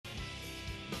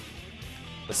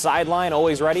The sideline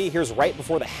always ready. Here's right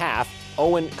before the half.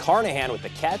 Owen Carnahan with the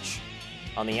catch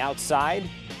on the outside.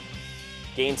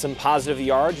 Gained some positive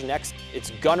yards. Next,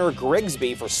 it's Gunnar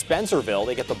Grigsby for Spencerville.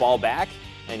 They get the ball back,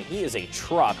 and he is a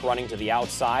truck running to the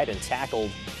outside and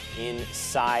tackled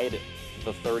inside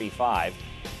the 35.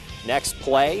 Next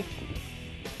play,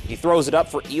 he throws it up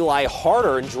for Eli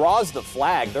Harder and draws the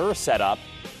flag. They're set up.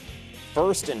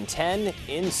 1st and 10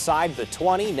 inside the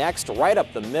 20. Next, right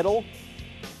up the middle,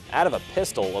 out of a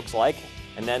pistol, looks like.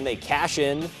 And then they cash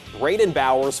in Braden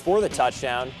Bowers for the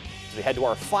touchdown. As we head to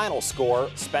our final score,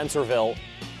 Spencerville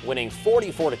winning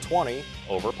 44-20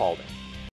 over Paulding.